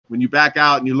when you back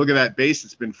out and you look at that base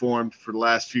that's been formed for the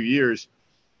last few years,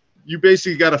 you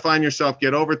basically got to find yourself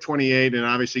get over 28 and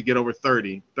obviously get over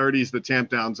 30. 30 is the tamp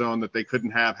down zone that they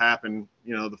couldn't have happen,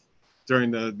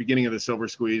 during the beginning of the silver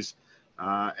squeeze.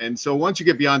 And so once you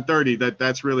get beyond 30,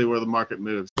 that's really where the market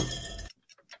moves.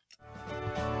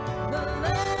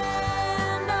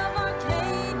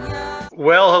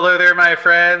 Well, hello there, my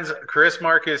friends. Chris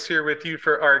Marcus here with you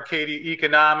for Arcadia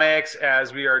Economics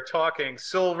as we are talking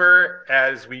silver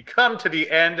as we come to the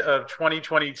end of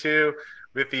 2022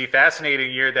 with the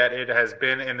fascinating year that it has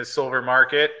been in the silver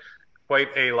market. Quite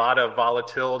a lot of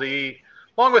volatility,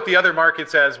 along with the other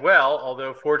markets as well,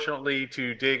 although fortunately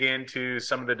to dig into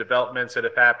some of the developments that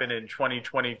have happened in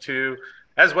 2022,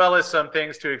 as well as some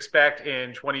things to expect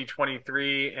in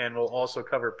 2023, and we'll also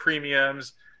cover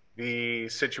premiums, the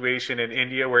situation in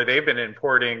India where they've been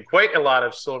importing quite a lot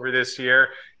of silver this year,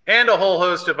 and a whole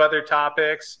host of other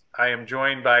topics. I am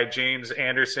joined by James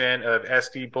Anderson of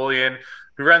SD Bullion,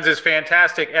 who runs his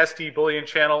fantastic SD Bullion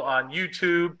channel on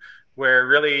YouTube, where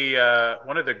really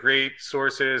one of the great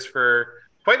sources for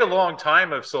quite a long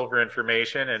time of silver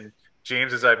information. And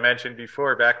James, as I've mentioned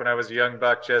before, back when I was a young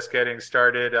buck just getting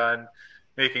started on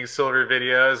making silver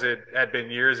videos, it had been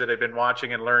years that I've been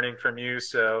watching and learning from you.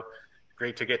 So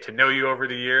great to get to know you over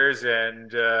the years, and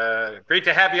great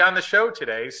to have you on the show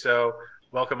today. So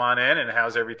welcome on in, and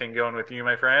how's everything going with you,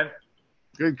 my friend?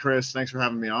 Good, Chris. Thanks for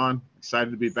having me on. Excited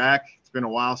to be back. It's been a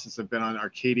while since I've been on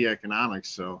Arcadia Economics,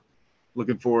 so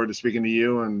looking forward to speaking to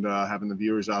you and having the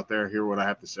viewers out there hear what I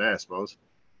have to say, I suppose.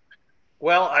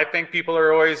 Well, I think people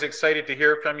are always excited to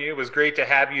hear from you. It was great to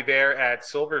have you there at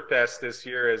Silverfest this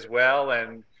year as well.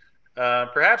 And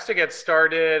perhaps to get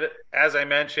started, as I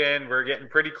mentioned, we're getting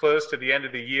pretty close to the end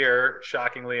of the year,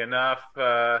 shockingly enough,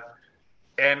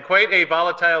 and quite a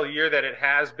volatile year that it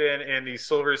has been in the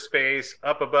silver space,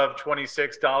 up above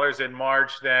 $26 in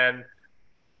March. Then,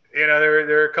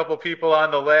 there are a couple people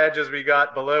on the ledge as we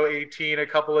got below 18 a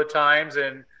couple of times.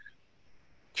 And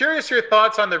curious your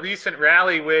thoughts on the recent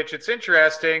rally, which it's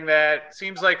interesting that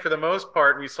seems like for the most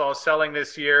part we saw selling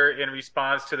this year in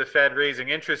response to the Fed raising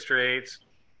interest rates.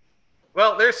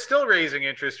 Well, they're still raising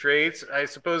interest rates. I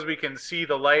suppose we can see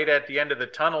the light at the end of the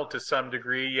tunnel to some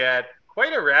degree, yet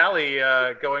quite a rally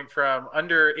going from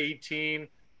under 18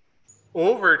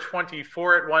 over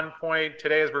 24 at one point.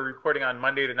 Today, as we're recording on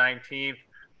Monday the 19th,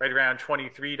 right around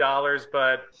 $23.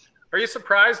 But are you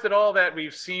surprised at all that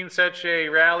we've seen such a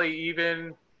rally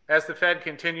even as the Fed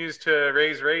continues to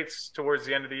raise rates towards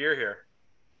the end of the year here?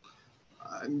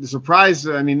 The surprise,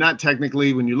 I mean, not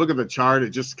technically. When you look at the chart,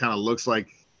 it just kind of looks like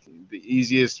the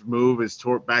easiest move is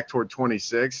back toward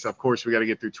 26. Of course, we got to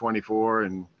get through 24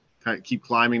 and kind of keep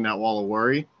climbing that wall of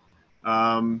worry.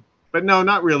 But no,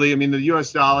 not really. I mean, the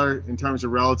U.S. dollar, in terms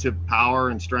of relative power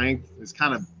and strength, has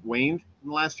kind of waned in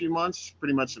the last few months,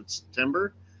 pretty much in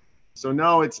September. So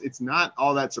no, it's not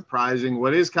all that surprising.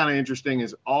 What is kind of interesting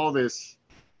is all this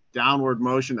downward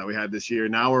motion that we had this year.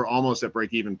 Now we're almost at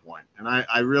break-even point. And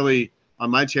I really, on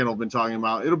my channel, have been talking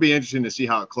about, it'll be interesting to see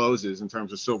how it closes in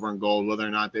terms of silver and gold, whether or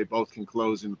not they both can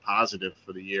close in the positive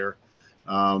for the year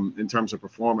in terms of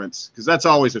performance, because that's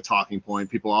always a talking point.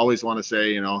 People always want to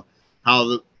say, how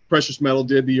the precious metal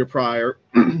did the year prior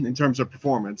in terms of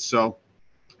performance. So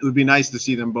it would be nice to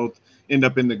see them both end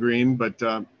up in the green, but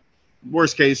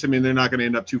worst case, I mean, they're not going to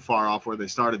end up too far off where they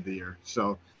started the year.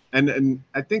 So, and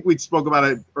I think we spoke about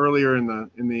it earlier in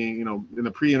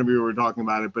the pre-interview, we were talking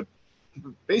about it, but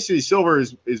basically silver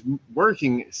is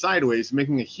working sideways,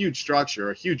 making a huge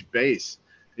structure, a huge base.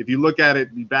 If you look at it,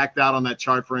 you backed out on that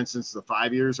chart, for instance, the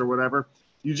 5 years or whatever,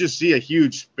 you just see a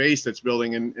huge base that's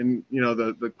building. And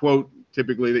the quote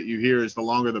typically that you hear is the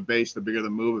longer the base, the bigger the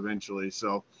move eventually.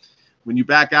 So when you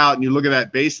back out and you look at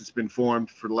that base that's been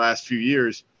formed for the last few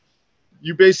years,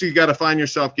 you basically got to find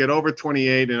yourself get over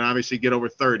 28 and obviously get over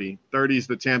 30. 30 is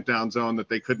the tamp down zone that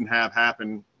they couldn't have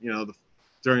happen,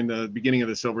 during the beginning of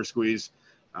the silver squeeze.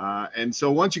 And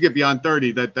so once you get beyond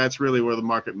 30, that's really where the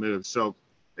market moves. So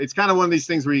it's kind of one of these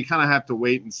things where you kind of have to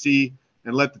wait and see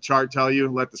and let the chart tell you,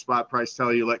 let the spot price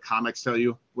tell you, let COMEX tell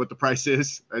you what the price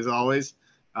is, as always.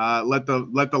 Let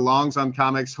the longs on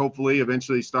COMEX hopefully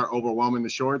eventually start overwhelming the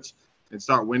shorts and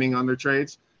start winning on their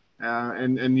trades.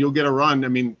 And you'll get a run. I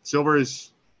mean, silver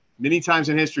is, many times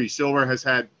in history, silver has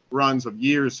had runs of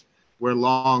years where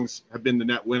longs have been the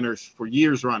net winners for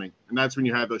years running. And that's when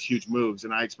you have those huge moves.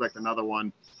 And I expect another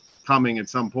one coming at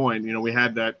some point. We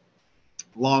had that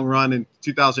long run in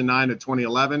 2009 to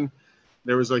 2011.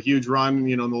 There was a huge run,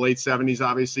 in the late 70s,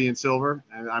 obviously, in silver.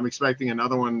 And I'm expecting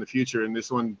another one in the future. And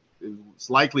this one is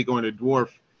likely going to dwarf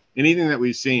anything that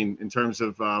we've seen in terms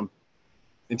of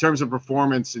in terms of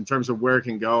performance, in terms of where it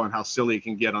can go and how silly it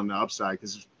can get on the upside.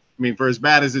 Because I mean, for as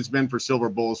bad as it's been for silver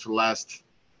bulls for the last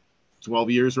 12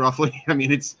 years roughly, I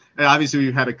mean, it's obviously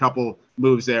we've had a couple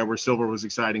moves there where silver was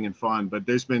exciting and fun, but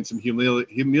there's been some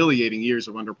humiliating years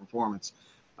of underperformance.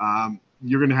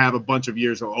 You're going to have a bunch of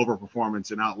years of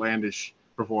overperformance and outlandish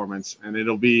performance, and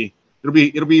it'll be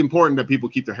important that people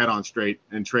keep their head on straight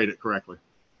and trade it correctly.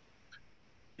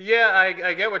 Yeah,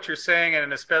 I get what you're saying,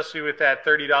 and especially with that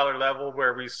 $30 level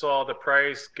where we saw the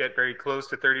price get very close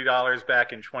to $30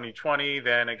 back in 2020,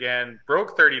 then again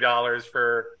broke $30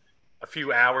 for a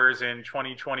few hours in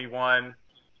 2021.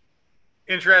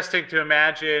 Interesting to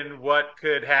imagine what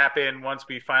could happen once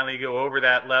we finally go over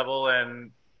that level.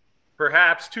 And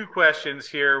perhaps two questions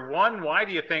here. One, why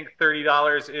do you think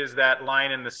 $30 is that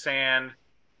line in the sand?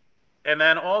 And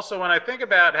then also, when I think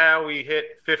about how we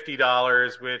hit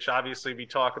 $50, which obviously we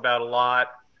talk about a lot,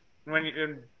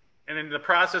 and in the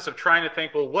process of trying to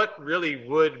think, well, what really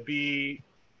would be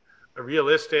a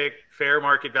realistic fair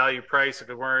market value price if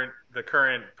it weren't the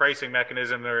current pricing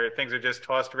mechanism or things are just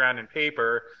tossed around in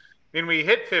paper? I mean, we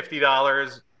hit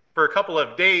 $50 for a couple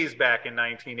of days back in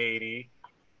 1980.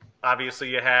 Obviously,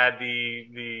 you had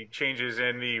the changes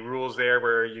in the rules there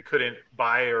where you couldn't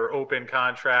buy or open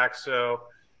contracts. So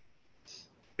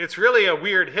it's really a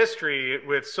weird history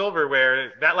with silver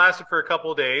where that lasted for a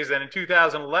couple of days. Then in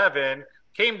 2011,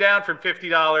 came down from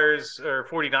 $50 or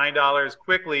 $49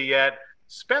 quickly, yet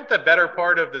spent the better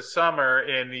part of the summer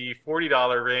in the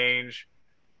 $40 range,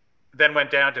 then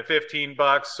went down to 15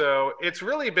 bucks. So it's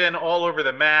really been all over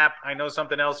the map. I know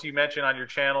something else you mentioned on your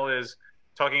channel is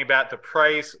talking about the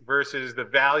price versus the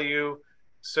value.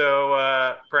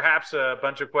 So perhaps a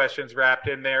bunch of questions wrapped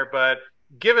in there, but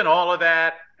given all of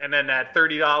that, and then that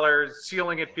 $30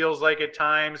 ceiling, it feels like at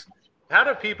times, how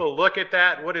do people look at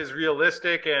that? What is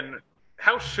realistic, and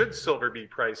how should silver be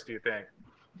priced, do you think?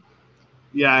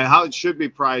 Yeah, how it should be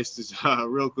priced is a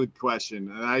real good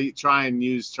question. And I try and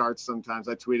use charts sometimes.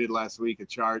 I tweeted last week a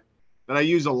chart that I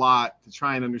use a lot to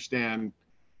try and understand.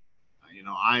 You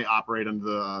know, I operate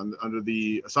under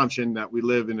the assumption that we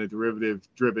live in a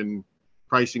derivative-driven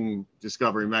pricing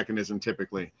discovery mechanism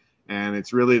typically. And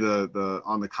it's really the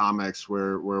on the COMEX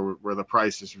where the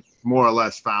price is more or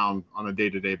less found on a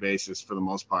day-to-day basis for the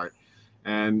most part.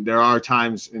 And there are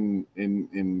times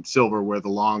in silver where the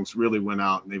longs really went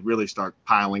out and they really start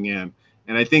piling in.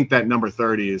 And I think that number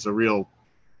 30 is a real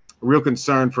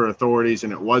concern for authorities,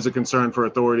 and it was a concern for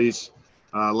authorities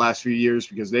last few years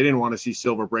because they didn't want to see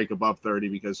silver break above 30,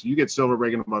 because you get silver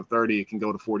breaking above 30, it can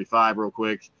go to 45 real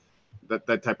quick.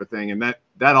 That type of thing, and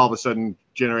that all of a sudden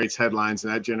generates headlines,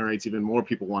 and that generates even more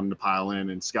people wanting to pile in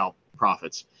and scalp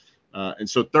profits. And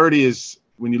so 30 is,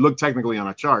 when you look technically on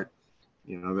a chart,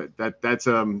 you know, that's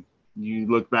you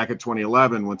look back at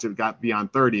 2011, once it got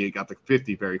beyond 30, it got to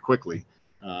 50 very quickly.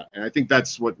 And I think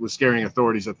that's what was scaring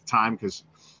authorities at the time, because,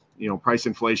 you know, price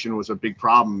inflation was a big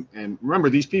problem. And remember,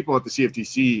 these people at the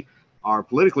CFTC are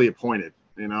politically appointed.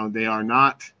 You know, they are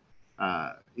not,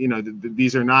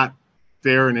 these are not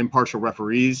fair and impartial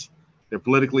referees. They're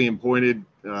politically appointed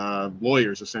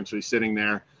lawyers essentially sitting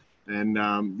there.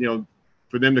 And,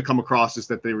 for them to come across as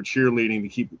that they were cheerleading to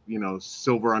keep,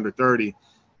 silver under 30,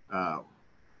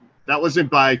 that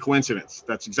wasn't by coincidence.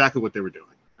 That's exactly what they were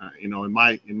doing, in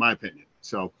my opinion.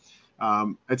 So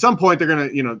at some point they're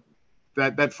going to,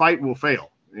 that fight will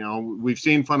fail. We've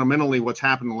seen fundamentally what's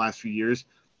happened in the last few years.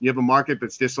 You have a market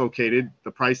that's dislocated.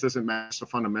 The price doesn't match the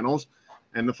fundamentals,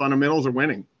 and the fundamentals are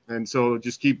winning. And so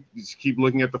just keep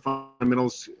looking at the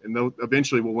fundamentals, and they'll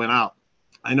eventually will win out.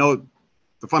 I know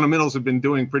the fundamentals have been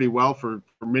doing pretty well for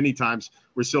many times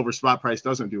where silver spot price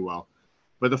doesn't do well.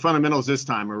 But the fundamentals this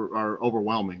time are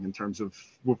overwhelming in terms of,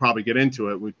 we'll probably get into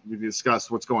it. We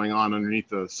discussed what's going on underneath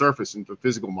the surface in the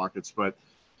physical markets. But,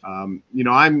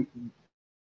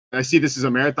 I see this as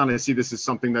a marathon. I see this as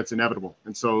something that's inevitable.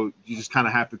 And so you just kind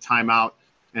of have to time out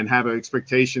and have an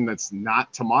expectation that's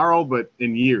not tomorrow, but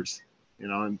in years,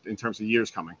 in terms of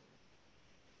years coming.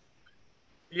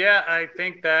 Yeah, I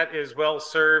think that is well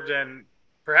served. And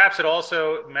perhaps it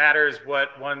also matters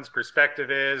what one's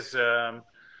perspective is.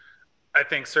 I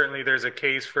think certainly there's a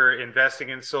case for investing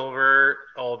in silver,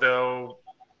 although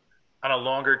on a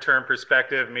longer term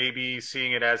perspective, maybe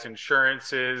seeing it as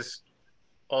insurance is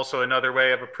also another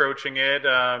way of approaching it.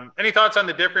 Any thoughts on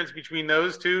the difference between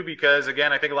those two? Because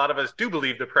again, I think a lot of us do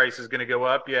believe the price is going to go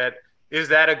up, yet is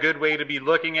that a good way to be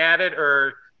looking at it?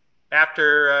 Or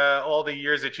after all the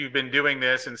years that you've been doing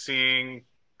this and seeing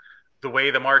the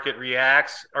way the market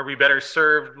reacts, are we better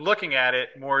served looking at it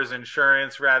more as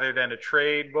insurance rather than a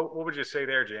trade? What would you say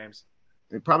there, James?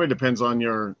 It probably depends on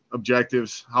your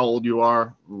objectives, how old you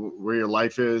are, where your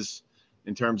life is.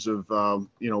 in terms of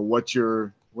what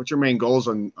your main goals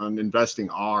on investing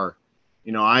are.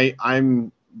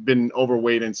 I'm been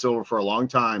overweight in silver for a long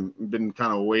time. Been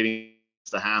kind of waiting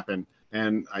to happen.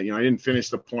 And I didn't finish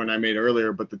the point I made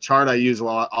earlier, but the chart I use a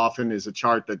lot often is a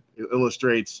chart that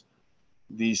illustrates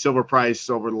the silver price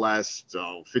over the last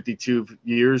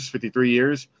 53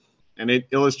 years. And it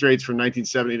illustrates from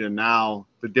 1970 to now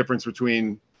the difference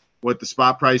between what the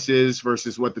spot price is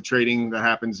versus what the trading that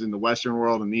happens in the Western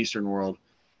world and the Eastern world.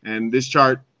 And this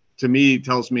chart, to me,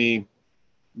 tells me,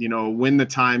 when the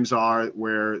times are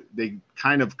where they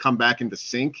kind of come back into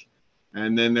sync.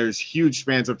 And then there's huge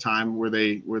spans of time where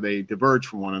they diverge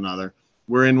from one another.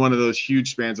 We're in one of those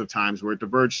huge spans of times where it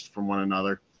diverged from one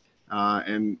another.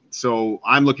 And so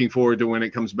I'm looking forward to when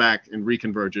it comes back and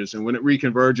reconverges. And when it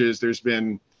reconverges, there's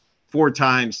been 4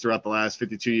 times throughout the last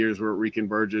 52 years where it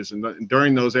reconverges. And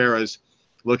during those eras,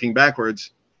 looking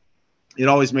backwards, it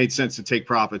always made sense to take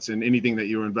profits in anything that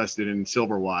you were invested in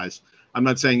silver-wise. I'm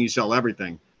not saying you sell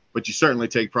everything, but you certainly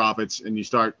take profits and you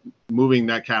start moving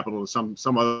that capital to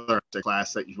some other asset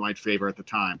class that you might favor at the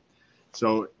time.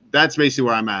 So that's basically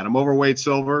where I'm at. I'm overweight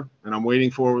silver, and I'm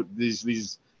waiting for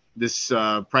this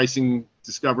pricing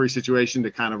discovery situation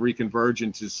to kind of reconverge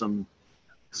into some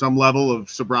level of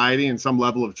sobriety and some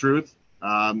level of truth.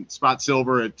 Spot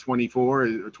silver at 24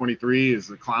 or 23 is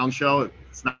a clown show.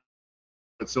 It's not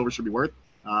what silver should be worth.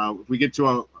 If we get to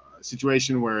a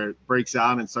situation where it breaks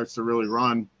out and starts to really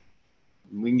run,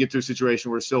 we can get to a situation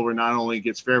where silver not only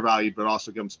gets fair valued but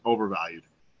also becomes overvalued,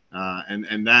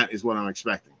 and that is what I'm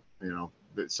expecting.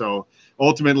 So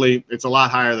ultimately, it's a lot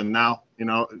higher than now.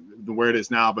 Where it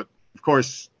is now. But of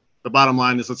course, the bottom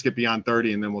line is let's get beyond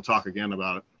 30, and then we'll talk again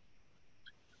about it.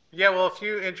 Yeah, well, a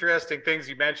few interesting things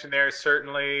you mentioned there.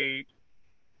 Certainly,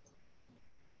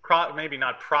 maybe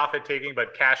not profit taking,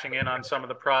 but cashing in on some of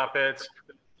the profits,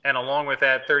 and along with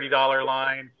that $30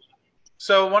 line.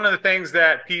 So one of the things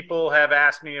that people have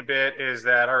asked me a bit is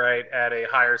that, all right, at a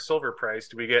higher silver price,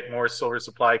 do we get more silver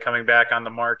supply coming back on the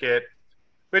market?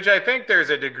 Which I think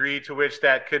there's a degree to which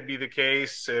that could be the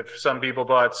case. If some people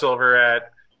bought silver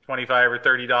at $25 or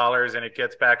 $30 and it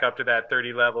gets back up to that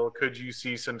 30 level, could you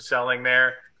see some selling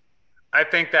there? I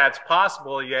think that's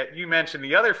possible. Yet you mentioned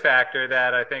the other factor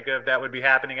that I think of that would be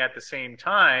happening at the same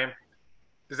time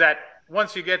is that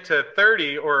once you get to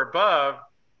 30 or above,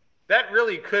 that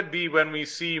really could be when we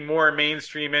see more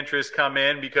mainstream interest come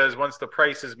in, because once the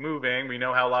price is moving, we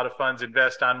know how a lot of funds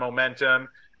invest on momentum.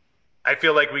 I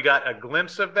feel like we got a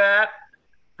glimpse of that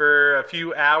for a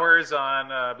few hours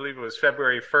on, I believe it was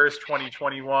February 1st,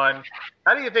 2021.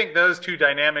 How do you think those two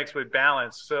dynamics would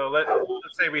balance? So let's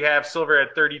say we have silver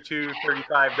at $32,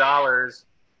 $35.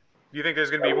 Do you think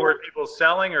there's going to be more people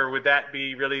selling, or would that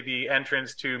be really the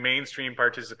entrance to mainstream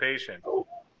participation?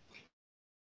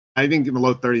 I think in the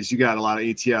low 30s, you got a lot of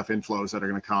ETF inflows that are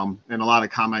going to come, and a lot of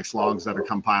COMEX longs that are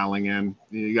compiling in.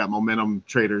 You got momentum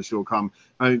traders who will come.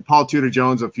 I mean, Paul Tudor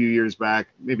Jones, a few years back,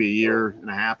 maybe a year and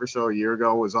a half or so, a year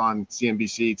ago, was on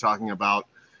CNBC talking about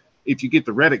if you get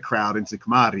the Reddit crowd into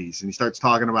commodities, and he starts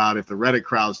talking about if the Reddit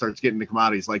crowd starts getting into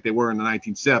commodities like they were in the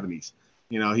 1970s.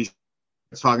 He's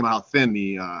talking about how thin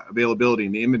the availability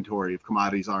and the inventory of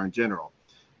commodities are in general.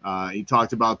 He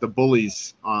talked about the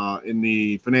bullies in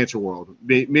the financial world.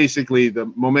 Basically, the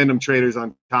momentum traders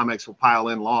on COMEX will pile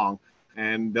in long,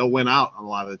 and they'll win out on a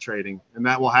lot of the trading. And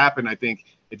that will happen, I think.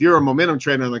 If you're a momentum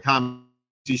trader on the COMEX,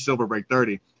 see silver break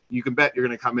 30, you can bet you're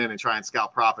going to come in and try and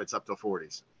scalp profits up to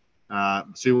 40s.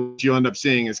 So what you end up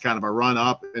seeing is kind of a run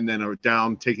up and then a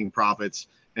down, taking profits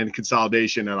and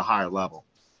consolidation at a higher level.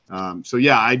 So,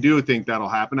 yeah, I do think that'll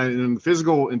happen. And in the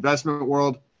physical investment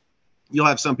world, you'll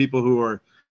have some people who are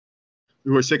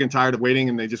sick and tired of waiting,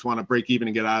 and they just want to break even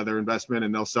and get out of their investment,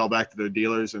 and they'll sell back to their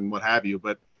dealers and what have you.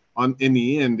 But in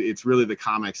the end, it's really the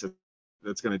COMEX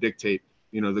that's going to dictate,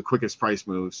 the quickest price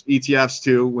moves. ETFs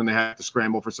too, when they have to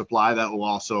scramble for supply, that will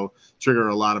also trigger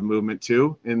a lot of movement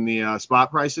too in the spot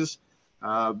prices.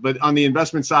 But on the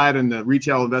investment side and the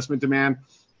retail investment demand,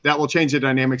 that will change the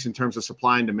dynamics in terms of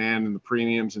supply and demand and the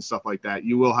premiums and stuff like that.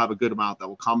 You will have a good amount that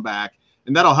will come back.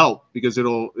 And that'll help because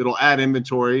it'll add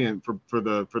inventory and for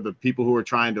the people who are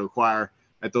trying to acquire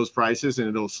at those prices, and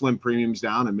it'll slim premiums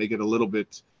down and make it a little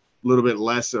bit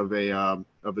less of a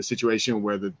situation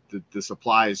where the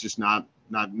supply is just not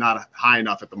high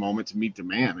enough at the moment to meet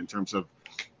demand in terms of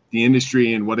the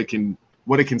industry and what it can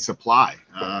supply.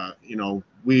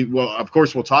 Of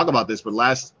course we'll talk about this, but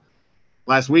last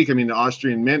week, I mean, the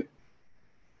Austrian Mint,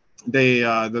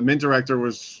 the Mint director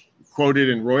was quoted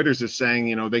in Reuters as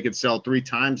saying, they could sell 3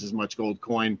 times as much gold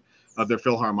coin of their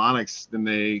Philharmonics than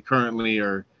they currently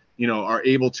are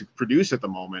able to produce at the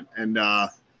moment. And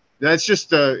That's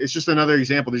just it's just another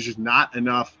example. There's just not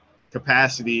enough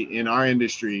capacity in our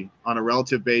industry on a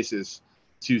relative basis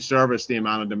to service the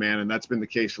amount of demand, and that's been the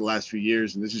case for the last few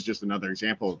years. And this is just another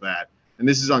example of that. And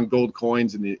this is on gold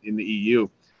coins in the EU.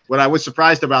 What I was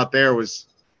surprised about there was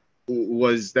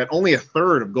that only a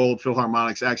third of gold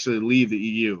Philharmonics actually leave the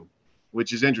EU,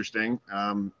 which is interesting.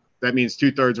 That means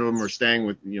 2/3 of them are staying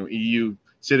with EU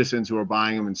citizens who are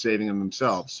buying them and saving them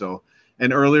themselves. So,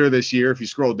 and earlier this year, if you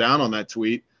scroll down on that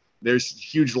tweet, there's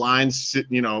huge lines.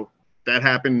 That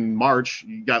happened in March.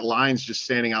 You got lines just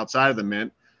standing outside of the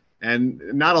mint, and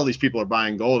not all these people are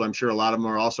buying gold. I'm sure a lot of them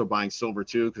are also buying silver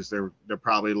too, because they're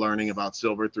probably learning about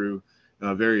silver through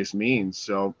various means.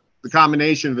 So the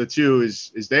combination of the two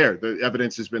is there. The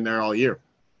evidence has been there all year.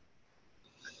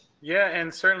 Yeah,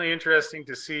 and certainly interesting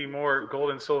to see more gold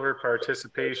and silver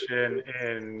participation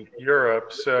in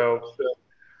Europe. So,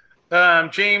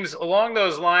 James, along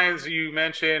those lines, you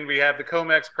mentioned we have the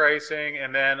COMEX pricing,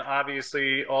 and then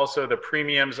obviously also the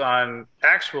premiums on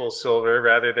actual silver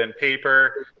rather than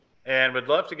paper. And would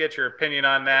love to get your opinion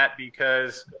on that,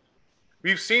 because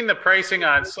we've seen the pricing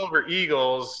on Silver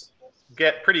Eagles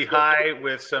get pretty high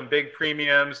with some big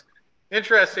premiums.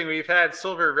 Interesting, we've had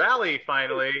silver rally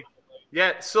finally,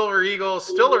 yet Silver Eagles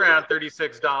still around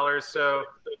 $36. So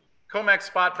COMEX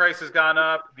spot price has gone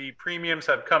up. The premiums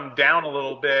have come down a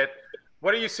little bit.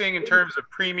 What are you seeing in terms of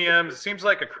premiums? It seems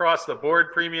like across the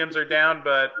board premiums are down,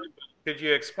 but could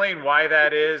you explain why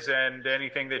that is and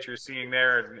anything that you're seeing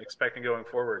there and expecting going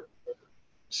forward?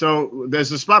 So as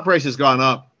the spot price has gone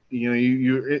up,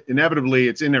 you inevitably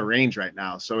it's in a range right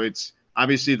now. So it's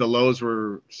obviously the lows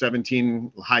were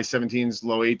 17, high 17s,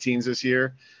 low 18s this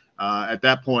year. At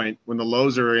that point, when the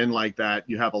lows are in like that,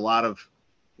 you have a lot of,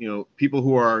 people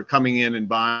who are coming in and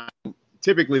buying.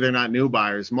 Typically, they're not new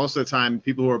buyers. Most of the time,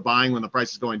 people who are buying when the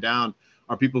price is going down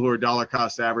are people who are dollar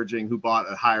cost averaging, who bought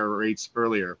at higher rates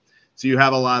earlier. So you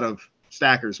have a lot of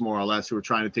stackers, more or less, who are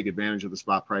trying to take advantage of the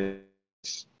spot price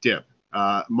dip.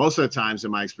 Most of the times,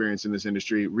 in my experience in this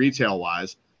industry,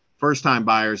 retail-wise, first-time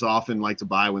buyers often like to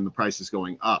buy when the price is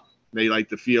going up. They like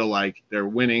to feel like they're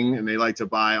winning, and they like to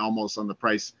buy almost on the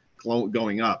price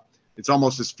going up. It's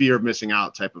almost this fear of missing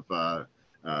out type of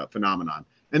phenomenon.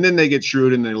 And then they get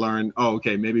shrewd and they learn, oh,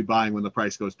 okay, maybe buying when the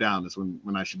price goes down is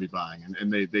when I should be buying.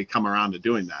 And they come around to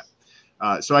doing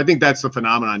that. So I think that's the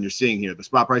phenomenon you're seeing here. The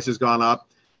spot price has gone up.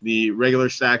 The regular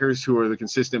stackers, who are the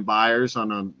consistent buyers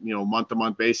on a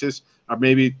month-to-month basis, are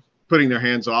maybe putting their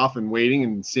hands off and waiting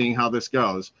and seeing how this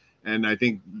goes. And I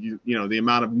think the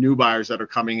amount of new buyers that are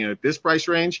coming in at this price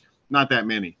range, not that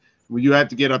many. You have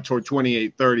to get up toward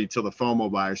 28, 30 till the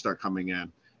FOMO buyers start coming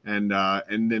in. And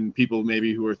then people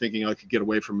maybe who are thinking, I could get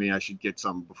away from me, I should get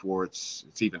some before it's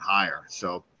even higher.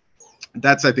 So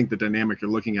that's, I think, the dynamic you're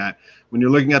looking at. When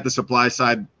you're looking at the supply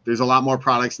side, there's a lot more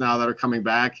products now that are coming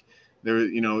back. There,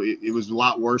 it was a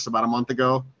lot worse about a month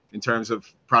ago in terms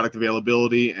of product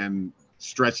availability and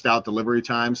stretched out delivery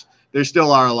times. There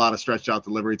still are a lot of stretched out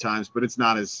delivery times, but it's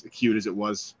not as acute as it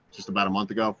was just about a month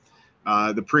ago.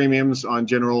 The premiums on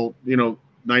general,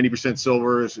 90%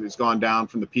 silver has gone down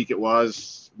from the peak it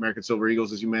was. American Silver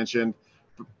Eagles, as you mentioned,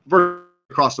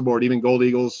 across the board, even gold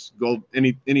Eagles, gold,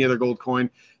 any other gold coin,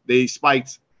 they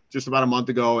spiked just about a month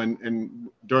ago. And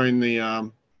during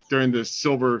the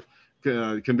silver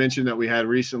convention that we had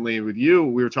recently with you,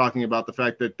 we were talking about the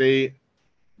fact that the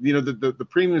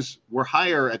premiums were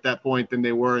higher at that point than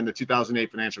they were in the 2008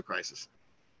 financial crisis.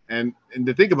 And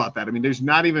to think about that, I mean, there's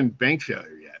not even bank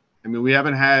failure yet. I mean, we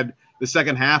haven't had the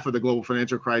second half of the global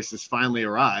financial crisis finally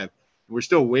arrive. We're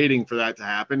still waiting for that to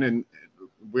happen. And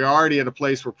we're already at a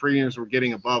place where premiums were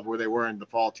getting above where they were in the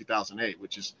fall 2008,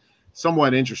 which is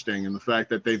somewhat interesting in the fact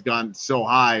that they've gone so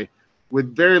high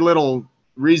with very little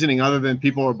reasoning other than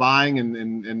people are buying and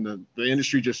the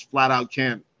industry just flat out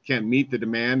can't meet the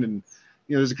demand. And,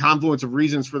 there's a confluence of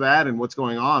reasons for that and what's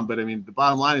going on. But I mean, the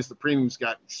bottom line is the premiums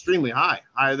got extremely high,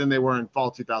 higher than they were in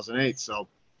fall 2008. So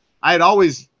I had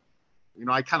always,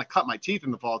 I kind of cut my teeth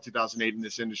in the fall of 2008 in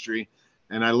this industry.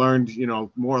 And I learned,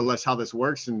 more or less how this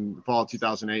works in the fall of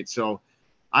 2008. So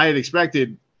I had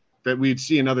expected that we'd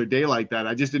see another day like that.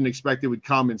 I just didn't expect it would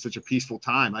come in such a peaceful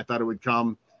time. I thought it would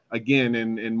come again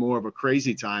in more of a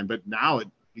crazy time. But now it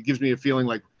gives me a feeling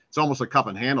like it's almost a cup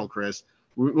and handle, Chris.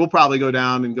 We'll probably go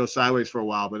down and go sideways for a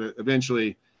while, but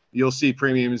eventually you'll see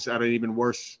premiums at an even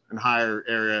worse and higher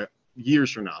area years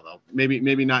from now, though.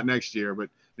 Maybe not next year, but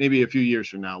maybe a few years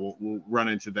from now, we'll run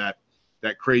into that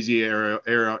crazy era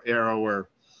where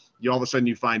all of a sudden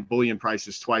you find bullion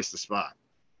prices twice the spot.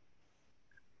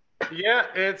 Yeah,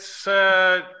 it's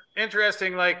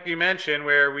interesting, like you mentioned,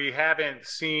 where we haven't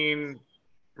seen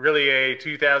really a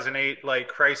 2008 like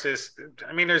crisis.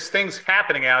 I mean, there's things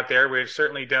happening out there which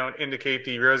certainly don't indicate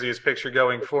the rosiest picture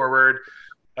going forward,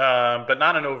 but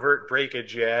not an overt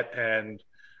breakage yet. And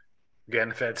again,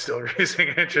 the Fed's still raising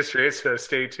interest rates, so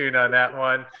stay tuned on that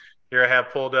one. Here I have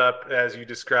pulled up, as you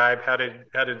described, how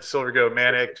did silver go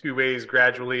manic? Two ways,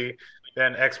 gradually,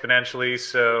 then exponentially.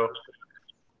 So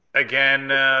again,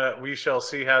 we shall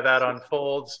see how that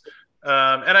unfolds.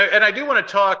 And I do want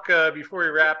to talk before we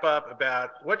wrap up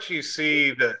about what you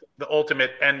see the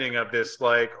ultimate ending of this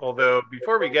like. Although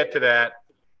before we get to that,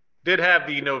 did have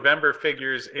the November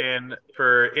figures in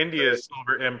for India's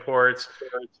silver imports,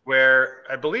 where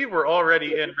I believe we're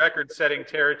already in record-setting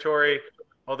territory.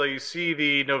 Although you see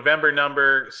the November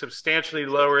number substantially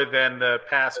lower than the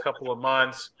past couple of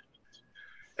months.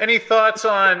 Any thoughts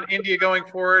on India going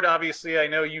forward? Obviously, I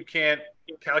know you can't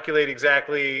calculate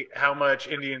exactly how much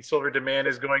Indian silver demand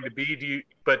is going to be.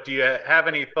 But do you have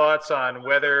any thoughts on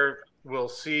whether we'll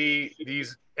see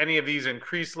any of these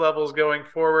increased levels going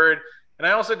forward? And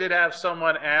I also did have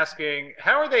someone asking,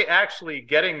 how are they actually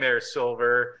getting their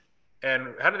silver,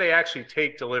 and how do they actually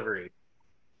take delivery?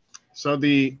 So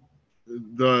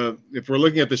if we're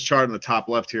looking at this chart in the top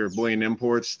left here, bullion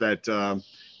imports, that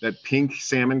pink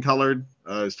salmon colored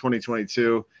is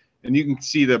 2022, and you can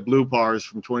see the blue bars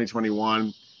from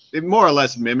 2021. They more or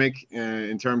less mimic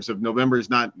in terms of November is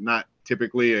not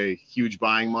typically a huge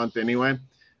buying month anyway.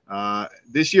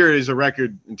 This year is a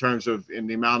record in terms of in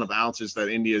the amount of ounces that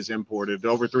India has imported.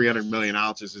 Over 300 million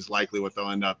ounces is likely what they'll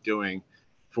end up doing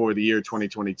for the year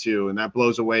 2022, and that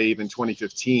blows away even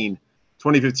 2015.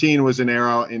 2015 was an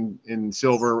era in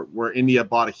silver where India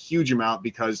bought a huge amount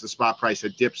because the spot price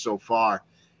had dipped so far.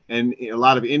 And a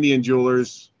lot of Indian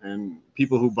jewelers and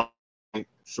people who buy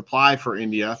supply for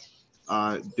India,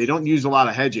 they don't use a lot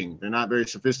of hedging. They're not very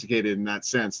sophisticated in that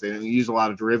sense. They don't use a lot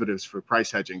of derivatives for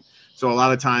price hedging. So a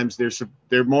lot of times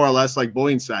they're more or less like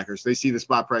bullion stackers. They see the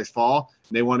spot price fall,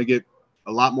 and they want to get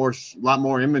a lot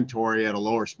more inventory at a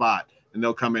lower spot, and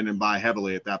they'll come in and buy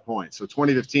heavily at that point. So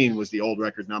 2015 was the old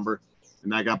record number,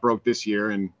 and that got broke this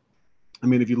year. And I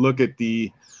mean, if you look at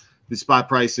the spot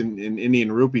price in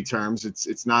Indian rupee terms,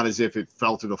 it's not as if it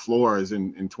fell to the floor as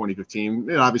in 2015.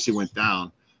 It obviously went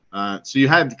down. So you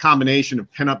had the combination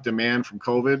of pin-up demand from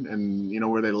COVID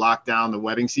and, where they locked down the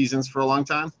wedding seasons for a long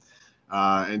time.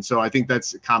 And so I think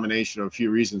that's a combination of a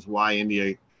few reasons why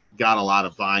India got a lot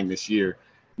of buying this year.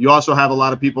 You also have a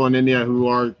lot of people in India who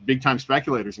are big-time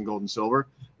speculators in gold and silver,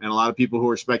 and a lot of people who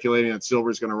are speculating that silver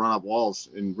is going to run up walls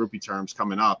in rupee terms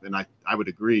coming up. And I would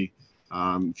agree.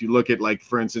 If you look at, like,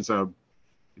 for instance,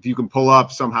 if you can pull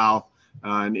up somehow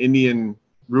an Indian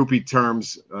rupee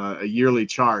terms, a yearly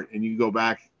chart, and you go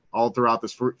back all throughout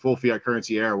this full fiat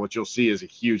currency era, what you'll see is a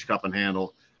huge cup and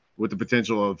handle with the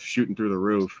potential of shooting through the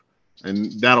roof.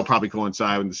 And that'll probably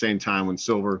coincide at the same time when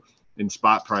silver in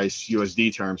spot price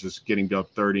USD terms is getting up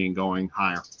 30 and going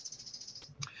higher.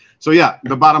 So yeah,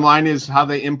 the bottom line is how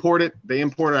they import it. They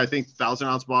import, I think,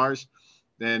 1,000-ounce bars.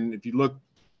 Then if you look,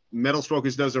 Metals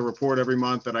Focus does a report every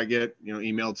month that I get,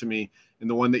 emailed to me. And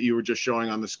the one that you were just showing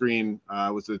on the screen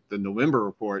was the November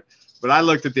report. But I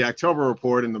looked at the October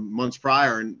report in the months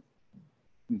prior, and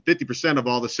 50% of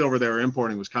all the silver they were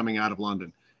importing was coming out of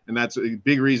London. And that's a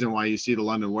big reason why you see the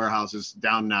London warehouses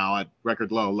down now at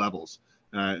record low levels.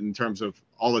 In terms of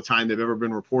all the time they've ever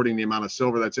been reporting the amount of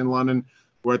silver that's in London,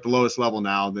 we're at the lowest level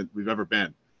now that we've ever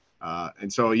been.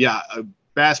 And so, yeah, a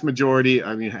vast majority,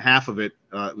 I mean, half of it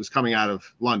was coming out of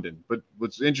London. But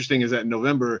what's interesting is that in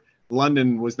November,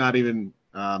 London was not even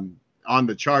on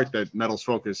the chart that Metals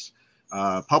Focus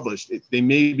published. They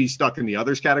may be stuck in the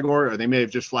others category, or they may have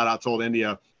just flat out told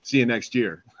India, see you next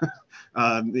year.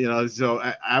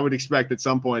 So I would expect at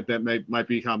some point that might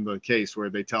become the case where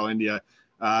they tell India,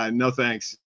 no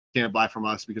thanks, can't buy from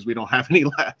us because we don't have any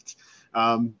left.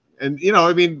 And,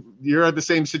 I mean, you're at the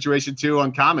same situation too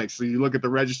on COMEX. So you look at the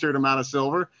registered amount of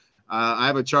silver. I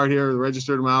have a chart here, the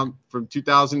registered amount from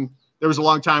 2000. There was a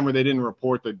long time where they didn't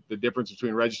report the difference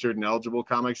between registered and eligible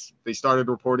COMEX. They started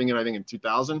reporting it, I think, in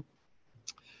 2000.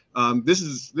 This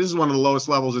is one of the lowest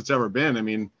levels it's ever been. I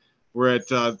mean, we're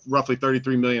at roughly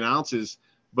 33 million ounces,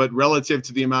 but relative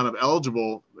to the amount of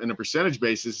eligible in a percentage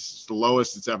basis, it's the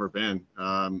lowest it's ever been.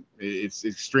 It's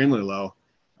extremely low.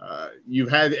 You've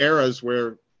had eras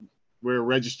where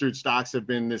registered stocks have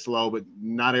been this low, but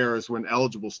not eras when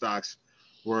eligible stocks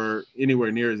were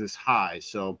anywhere near this high.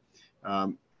 So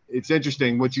it's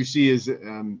interesting. What you see is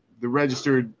the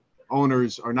registered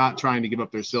owners are not trying to give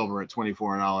up their silver at $24,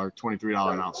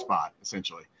 $23 an ounce spot,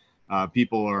 essentially.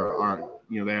 People are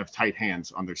they have tight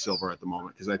hands on their silver at the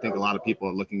moment, because I think a lot of people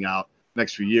are looking out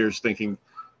next few years thinking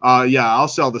Yeah, I'll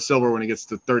sell the silver when it gets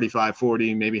to 35,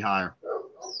 40, maybe higher.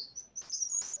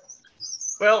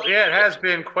 Well, yeah, it has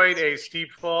been quite a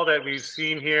steep fall that we've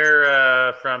seen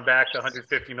here from back to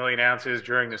 150 million ounces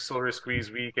during the silver squeeze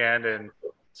weekend, and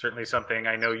certainly something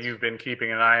I know you've been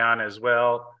keeping an eye on as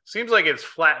well. Seems like it's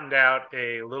flattened out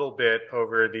a little bit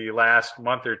over the last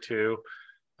month or two,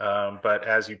 but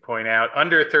as you point out,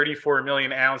 under 34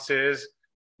 million ounces,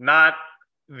 not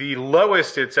the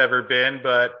lowest it's ever been,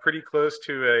 but pretty close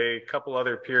to a couple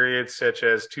other periods such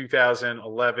as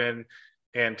 2011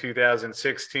 and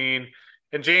 2016.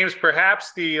 And James,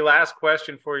 perhaps the last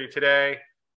question for you today,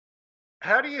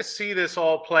 how do you see this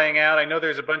all playing out? I know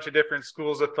there's a bunch of different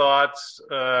schools of thoughts.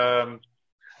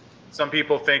 Some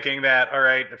people thinking that, all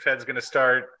right, the Fed's going to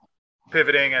start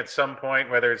pivoting at some point,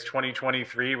 whether it's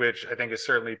 2023, which I think is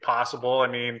certainly possible. I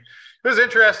mean, it was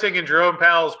interesting in Jerome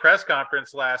Powell's press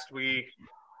conference last week.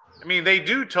 I mean, they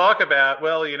do talk about,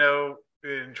 well, you know,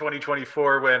 in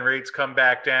 2024 when rates come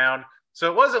back down. So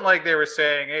it wasn't like they were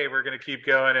saying, hey, we're going to keep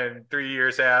going and 3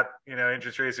 years out, you know,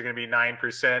 interest rates are going to be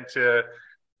 9% to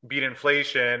beat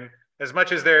inflation. As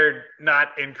much as they're not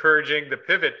encouraging the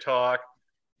pivot talk,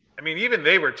 I mean, even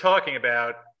they were talking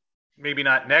about maybe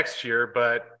not next year,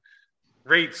 but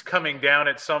rates coming down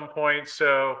at some point.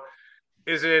 So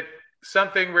is it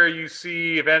something where you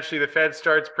see eventually the Fed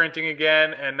starts printing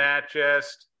again and that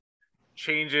just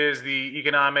changes the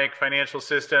economic financial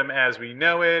system as we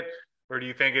know it? Or do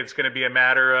you think it's going to be a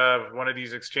matter of one of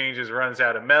these exchanges runs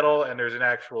out of metal and there's an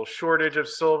actual shortage of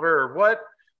silver? Or what,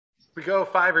 if we go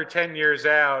 5 or 10 years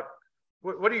out,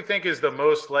 what do you think is the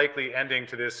most likely ending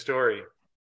to this story?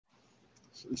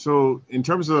 So in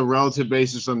terms of the relative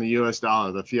basis on the U.S.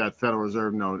 dollar, the fiat Federal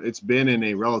Reserve note, it's been in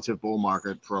a relative bull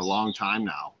market for a long time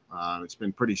now. It's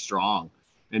been pretty strong.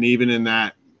 And even in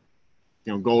that,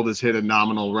 you know, gold has hit a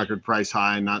nominal record price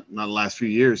high, not the last few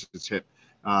years it's hit.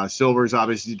 Silver's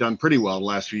obviously done pretty well the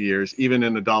last few years, even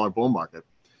in the dollar bull market.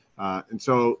 And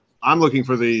so I'm looking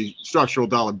for the structural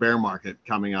dollar bear market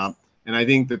coming up. And I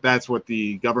think that that's what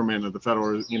the government of the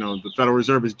Federal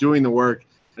Reserve is doing the work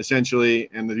essentially,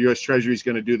 and the U.S. Treasury is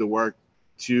going to do the work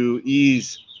to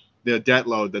ease the debt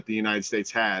load that the United States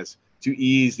has, to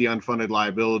ease the unfunded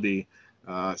liability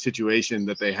situation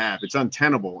that they have. It's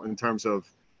untenable in terms of,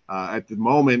 at the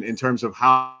moment, in terms of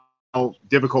how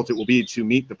difficult it will be to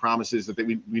meet the promises that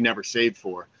we never saved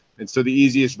for. And so the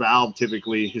easiest valve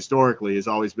typically, historically, has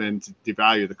always been to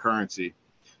devalue the currency.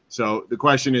 So the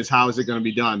question is, how is it going to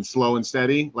be done? Slow and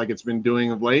steady, like it's been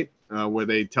doing of late, where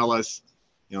they tell us,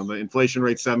 you know, the inflation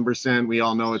rate 7%. We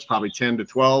all know it's probably 10 to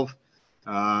 12.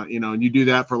 You know, and you do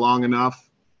that for long enough,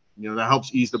 you know, that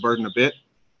helps ease the burden a bit.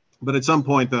 But at some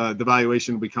point, the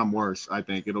valuation will become worse. I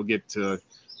think it'll get to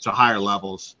higher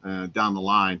levels down the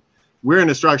line. We're in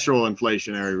a structural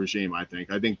inflationary regime. I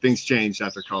think things changed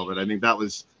after COVID. I think that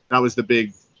was the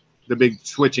big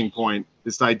switching point.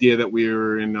 This idea that we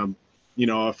were in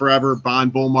a forever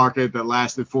bond bull market that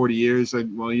lasted 40 years.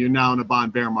 Well, you're now in a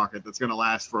bond bear market that's going to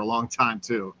last for a long time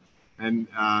too. And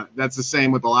that's the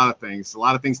same with a lot of things. A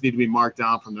lot of things need to be marked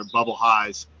down from their bubble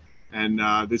highs, and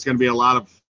there's going to be a lot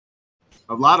of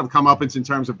comeuppance in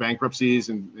terms of bankruptcies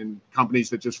and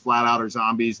companies that just flat out are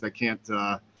zombies that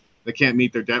can't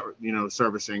meet their debt, you know,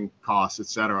 servicing costs, et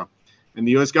cetera. And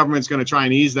the U.S. government's going to try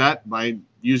and ease that by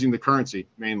using the currency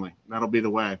mainly. That'll be the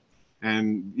way.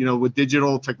 And, you know, with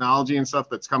digital technology and stuff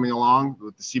that's coming along,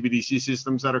 with the CBDC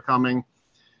systems that are coming,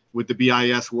 with the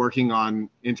BIS working on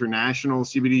international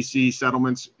CBDC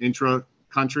settlements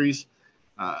intra-countries,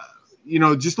 you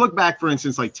know, just look back, for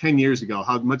instance, like 10 years ago,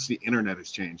 how much the internet has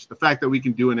changed. The fact that we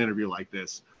can do an interview like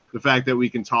this, the fact that we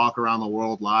can talk around the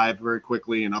world live very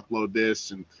quickly and upload this,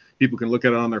 and people can look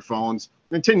at it on their phones.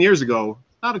 And 10 years ago,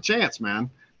 not a chance, man.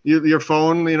 Your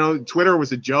phone, you know, Twitter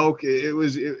was a joke.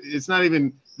 It's not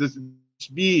even the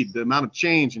speed, the amount of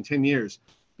change in 10 years.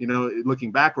 You know,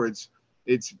 looking backwards,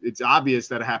 it's obvious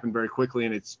that it happened very quickly,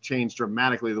 and it's changed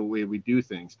dramatically the way we do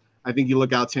things. I think you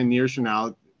look out 10 years from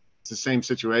now, it's the same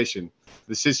situation.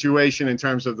 The situation in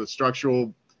terms of the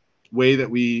structural way that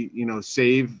we, you know,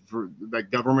 save, that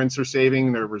governments are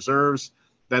saving their reserves,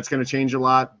 that's going to change a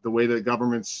lot. The way that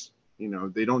governments, you know,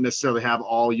 they don't necessarily have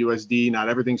all USD. Not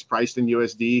everything's priced in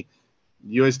USD.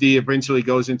 USD eventually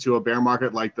goes into a bear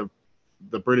market like the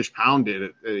British pound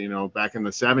did, you know, back in the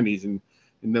 70s. And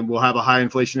then we'll have a high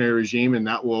inflationary regime, and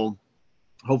that will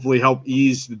hopefully help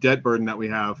ease the debt burden that we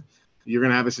have. You're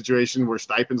going to have a situation where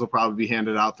stipends will probably be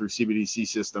handed out through CBDC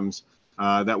systems.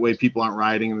 That way people aren't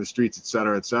rioting in the streets, et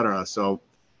cetera, et cetera. So,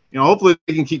 you know, hopefully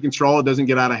they can keep control. It doesn't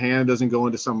get out of hand. It doesn't go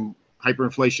into some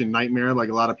hyperinflation nightmare like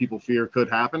a lot of people fear could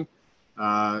happen.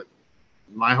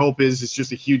 my hope is it's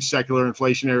just a huge secular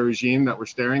inflationary regime that we're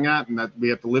staring at and that we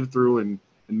have to live through and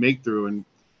make through. And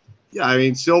yeah, I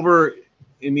mean, silver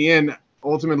in the end,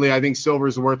 ultimately, I think silver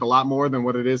is worth a lot more than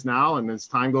what it is now. And as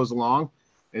time goes along,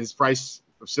 as price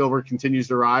of silver continues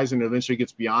to rise and eventually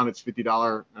gets beyond its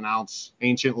 $50 an ounce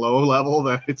ancient low level,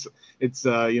 that it's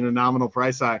nominal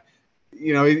price high.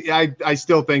 I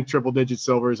still think triple digit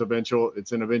silver is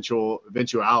it's an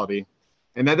eventuality.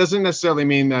 And that doesn't necessarily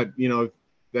mean that,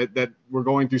 that we're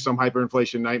going through some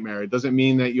hyperinflation nightmare. It doesn't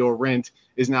mean that your rent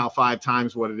is now 5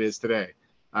 times what it is today.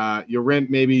 Your rent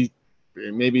maybe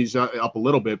is up a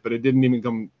little bit, but it didn't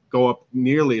even go up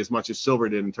nearly as much as silver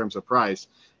did in terms of price.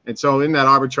 And so in that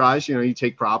arbitrage, you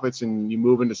take profits and you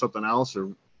move into something else or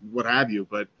what have you.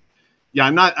 But yeah,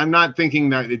 I'm not thinking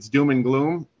that it's doom and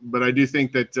gloom, but I do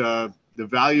think that the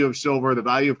value of silver, the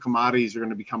value of commodities are going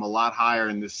to become a lot higher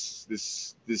in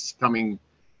this coming,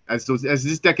 as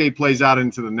this decade plays out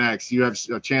into the next. You have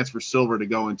a chance for silver to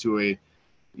go into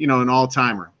an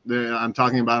all-timer. I'm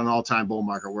talking about an all-time bull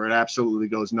market where it absolutely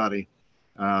goes nutty,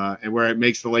 and where it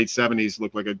makes the late 70s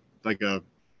look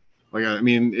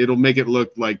it'll make it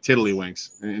look like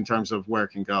tiddlywinks in terms of where it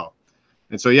can go.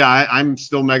 And so, yeah, I'm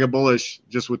still mega bullish,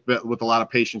 just with a lot of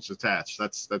patience attached.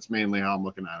 That's mainly how I'm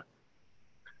looking at it.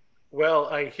 Well,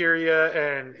 I hear you.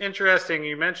 And interesting,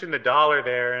 you mentioned the dollar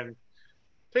there. And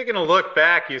taking a look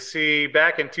back, you see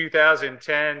back in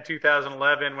 2010,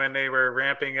 2011, when they were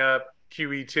ramping up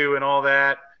QE2 and all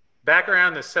that, back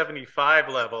around the 75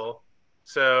 level.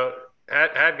 So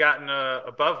had gotten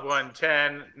above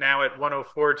 110, now at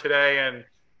 104 today. And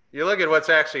you look at what's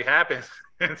actually happened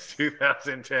since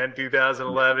 2010,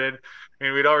 2011. I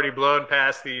mean, we'd already blown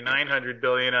past the 900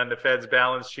 billion on the Fed's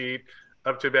balance sheet,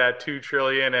 up to about 2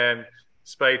 trillion. And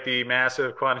despite the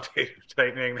massive quantitative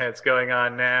tightening that's going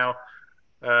on now,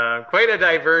 quite a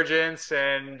divergence.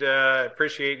 And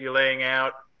appreciate you laying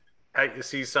out how you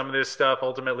see some of this stuff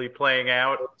ultimately playing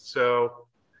out. So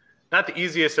not the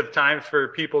easiest of times for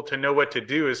people to know what to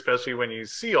do, especially when you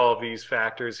see all of these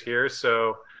factors here.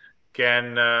 So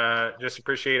again, just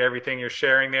appreciate everything you're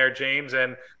sharing there, James.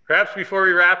 And perhaps before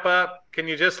we wrap up, can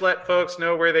you just let folks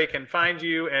know where they can find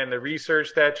you and the research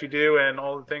that you do and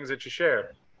all the things that you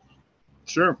share?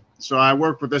 Sure. So I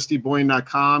work with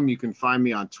sdbullion.com. You can find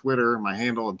me on Twitter. My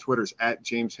handle on Twitter is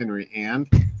 @JamesHenryAnd.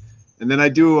 And then I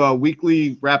do a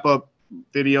weekly wrap-up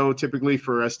video, typically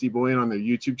for SD Bullion on the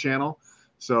YouTube channel.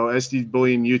 So SD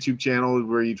Bullion YouTube channel is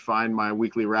where you'd find my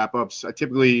weekly wrap-ups. I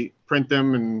typically print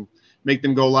them and make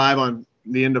them go live on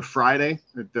the end of Friday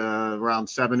at around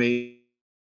 7-8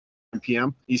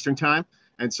 p.m. Eastern time.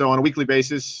 And so on a weekly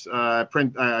basis, I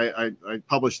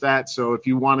publish that. So if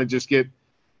you want to just get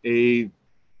a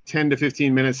 10 to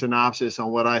 15 minute synopsis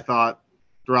on what I thought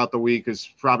throughout the week is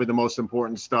probably the most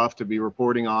important stuff to be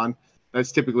reporting on,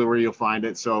 that's typically where you'll find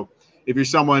it. So if you're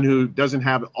someone who doesn't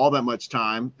have all that much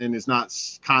time and is not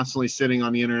constantly sitting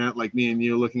on the internet like me and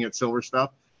you looking at silver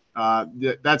stuff,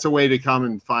 that's a way to come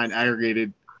and find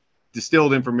aggregated,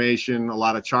 distilled information, a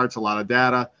lot of charts, a lot of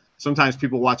data. Sometimes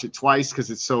people watch it twice because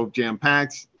it's so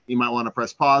jam-packed. You might want to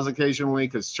press pause occasionally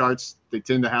because charts, they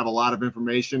tend to have a lot of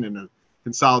information in a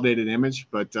consolidated image.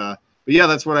 But yeah,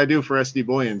 that's what I do for SD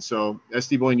Bullion. So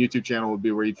SD Bullion YouTube channel would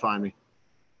be where you'd find me.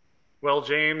 Well,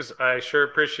 James, I sure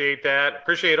appreciate that.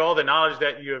 Appreciate all the knowledge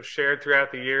that you have shared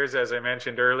throughout the years. As I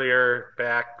mentioned earlier,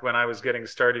 back when I was getting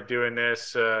started doing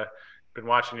this, been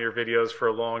watching your videos for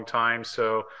a long time.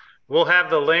 So we'll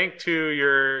have the link to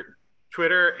your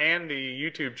Twitter and the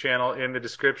YouTube channel in the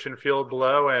description field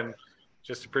below. And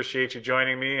just appreciate you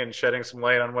joining me and shedding some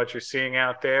light on what you're seeing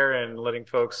out there and letting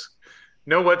folks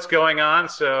know what's going on.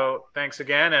 So thanks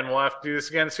again, and we'll have to do this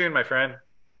again soon, my friend.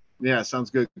 Yeah,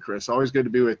 sounds good, Chris. Always good to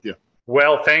be with you.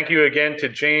 Well, thank you again to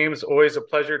James. Always a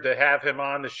pleasure to have him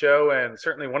on the show, and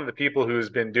certainly one of the people who's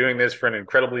been doing this for an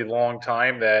incredibly long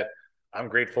time that I'm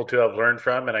grateful to have learned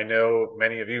from. And I know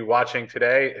many of you watching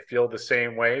today feel the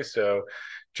same way. So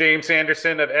James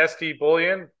Anderson of SD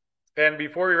Bullion. And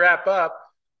before we wrap up,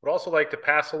 I'd also like to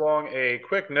pass along a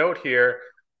quick note here.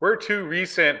 We're 2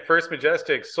 recent First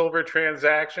Majestic silver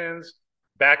transactions.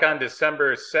 Back on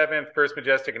December 7th, First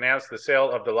Majestic announced the sale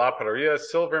of the La Parrilla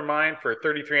silver mine for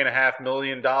 $33.5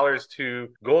 million to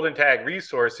Golden Tag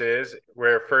Resources,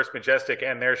 where First Majestic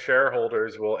and their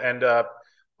shareholders will end up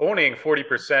owning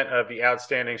 40% of the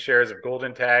outstanding shares of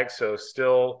Golden Tag, so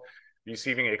still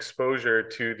receiving exposure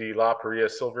to the La Parrilla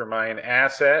silver mine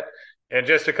asset. And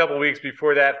just a couple of weeks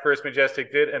before that, First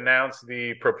Majestic did announce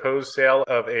the proposed sale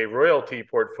of a royalty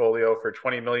portfolio for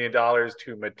 $20 million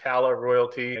to Metalla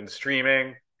Royalty and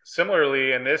Streaming.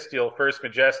 Similarly, in this deal, First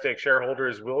Majestic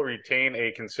shareholders will retain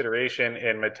a consideration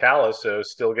in Metalla, so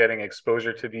still getting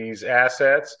exposure to these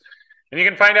assets. And you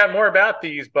can find out more about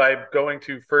these by going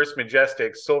to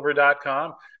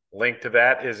firstmajesticsilver.com. Link to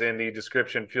that is in the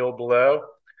description field below.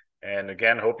 And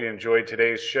again, hope you enjoyed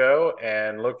today's show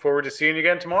and look forward to seeing you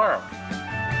again tomorrow.